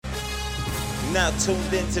Now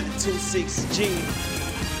tuned into the 26G.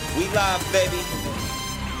 We live, baby.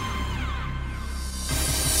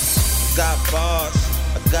 Got bars,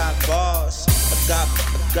 I got bars. I got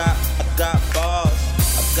bars. I got bars.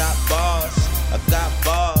 I got bars. I got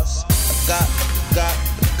bars. I got bars.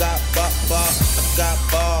 I got bars. I got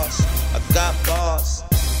bars.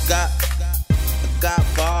 Got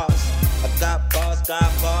bars. I got bars.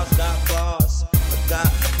 Got bars. I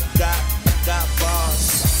got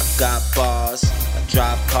bars. I got bars. I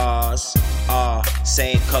drive cars.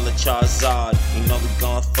 Same color Charizard. You know we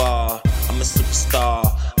going far. I'm a superstar.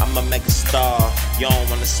 I'm a mega star. You don't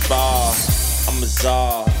wanna spar. I'm a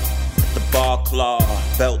czar. At the bar claw.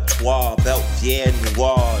 Beltoir. Belvier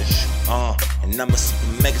Nuage. And I'm a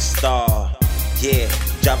super mega star. Yeah,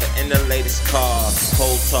 driving in the latest car.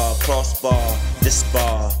 Cold tar, crossbar, this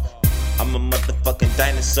bar. I'm a motherfucking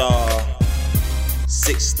dinosaur.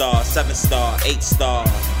 6 star, 7 star, 8 star,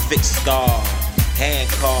 fixed star, hand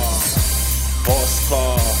car, horse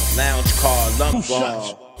car, lounge car,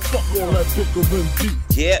 lumbar. Fuck all that bickering beat.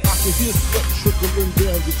 Yeah. I can hear sweat trickling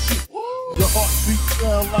down the cheek. Your heartbeat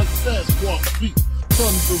sound like Sasquatch feet.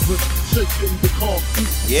 Thundering, shaking the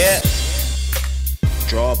concrete. Yeah.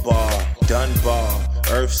 Drawbar, Dunbar,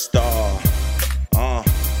 Earth Star,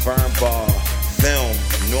 Firm bar, film,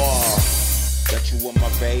 noir. Got you on my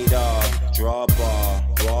radar. Drawbar,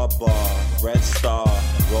 raw bar, red star,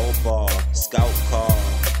 roll bar, scout car,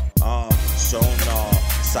 sonar,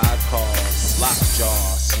 sidecar, slot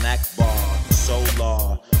jar, snack bar,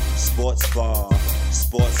 solar, sports bar,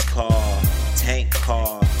 sports car, tank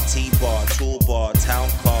car, T-bar, toolbar, town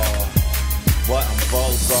car. What I'm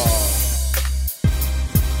vulgar.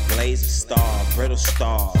 Blazer star, brittle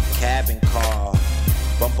star, cabin car,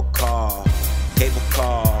 bumper car, cable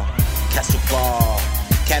car, castle bar,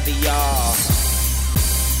 caviar.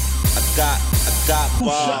 I got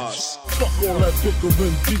bars. Fuck all that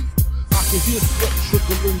bickering beat. I can hear sweat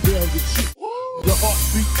trickling down the cheek. Your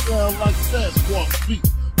heartbeat sound like Sasquatch feet.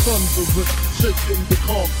 Thundering, shaking the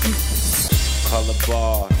concrete. Color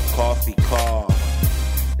bar, coffee car,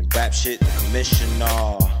 rap shit, the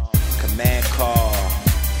commissioner, command car.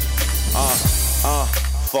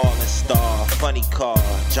 Falling star, funny car,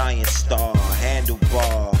 giant star,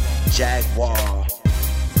 handlebar, Jaguar.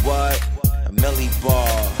 What? A milli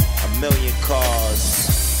bar, a million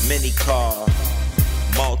cars, mini car,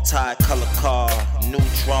 multi-color car,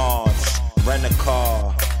 neutrons, rent a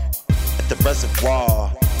car, at the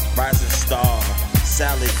reservoir, rising star,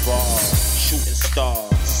 salad bar, shooting star,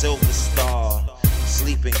 silver star,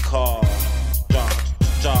 sleeping car,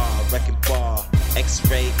 wrecking bar,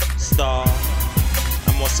 X-ray star.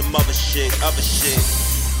 I'm on some other shit. I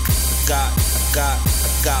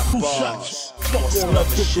got bars. Fuck all that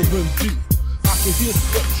bickering beat. I can hear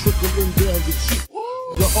sweat trickling down the cheek.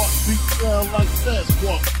 Your heartbeat sound like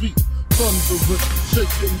Sasquatch feet. Thundering,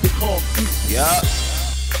 shaking the concrete. Yeah.